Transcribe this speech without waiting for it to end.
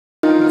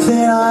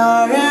then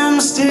I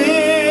am still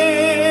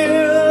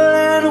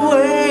and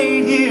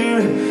wait here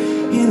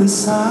in the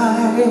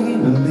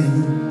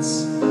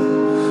silence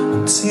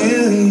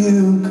until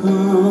you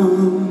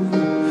come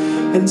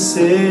and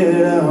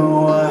sit a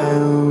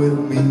while with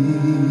me.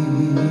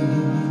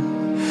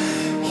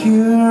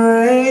 You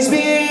raise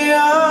me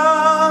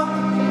up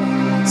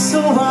so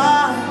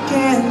I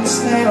can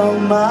stand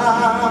on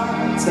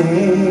mountains.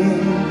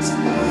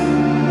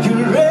 You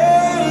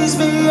raise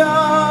me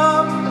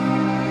up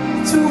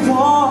to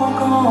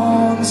walk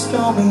on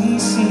stormy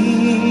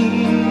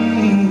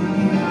seas.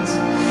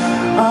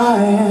 I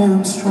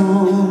am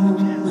strong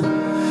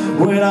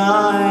when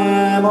I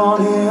am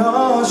on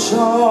your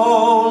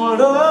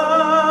shoulder.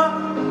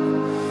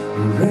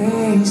 You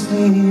raise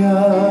me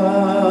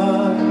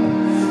up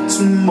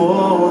to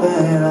more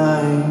than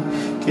I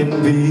can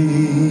be.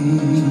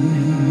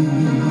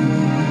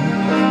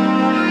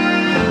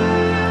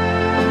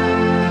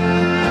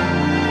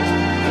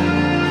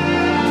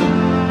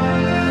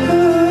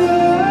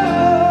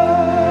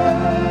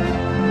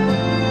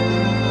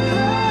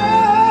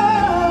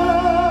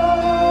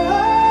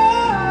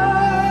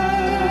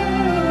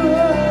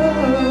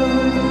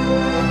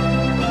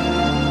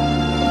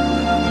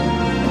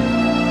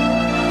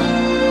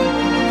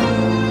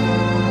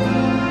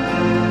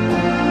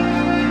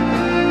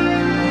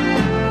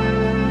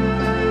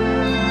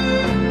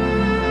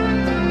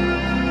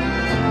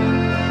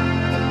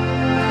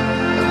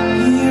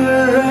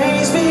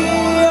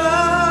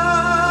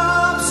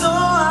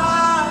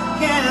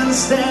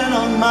 Stand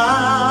on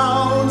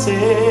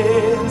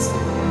mountains.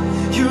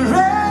 You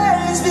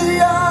raise me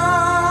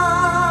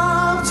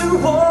up to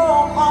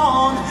walk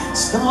on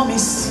stormy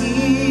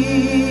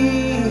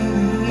seas.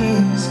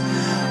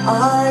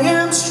 I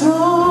am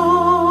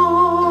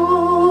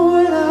strong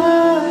when I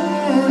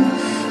am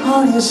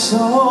on your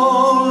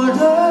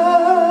shoulder.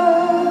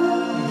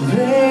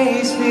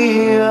 Raise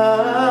me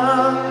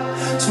up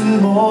to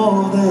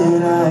more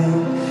than I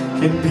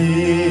can be.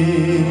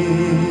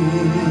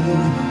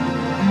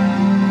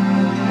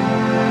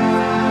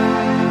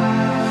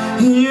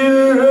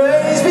 You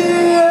raise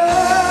me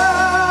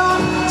up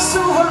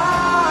so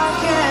I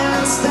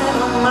can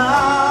stand on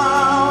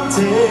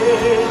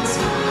mountains.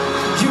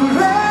 You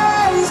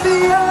raise me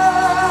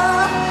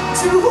up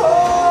to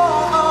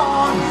walk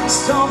on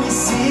stormy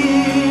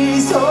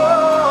seas.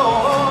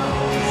 Oh,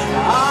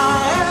 I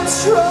am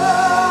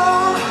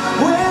strong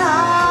when I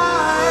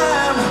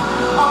am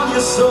on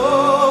your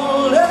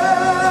shoulder.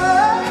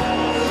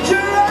 You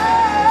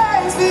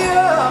raise me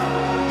up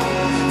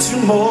to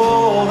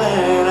more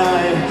than I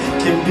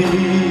can be.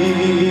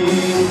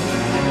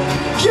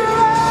 You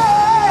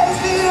raise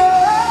me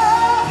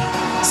up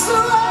so I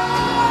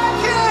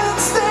can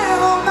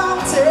stand on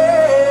mountains.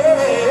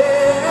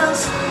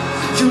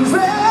 You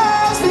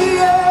raise me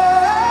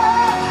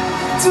up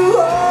to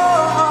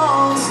walk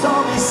on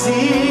stormy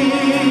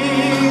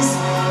seas.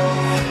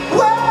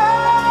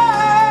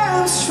 Well,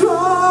 I'm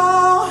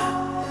strong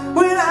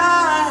when I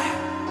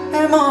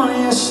am on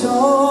your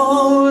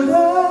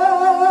shoulder.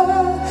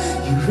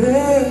 You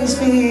raise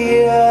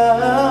me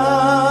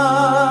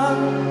up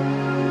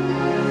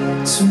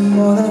to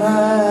more than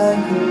I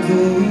can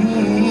be.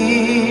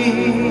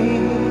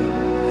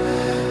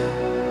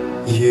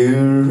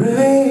 You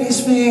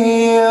raise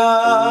me up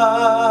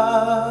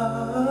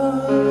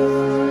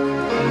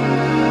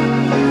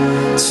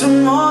to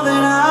more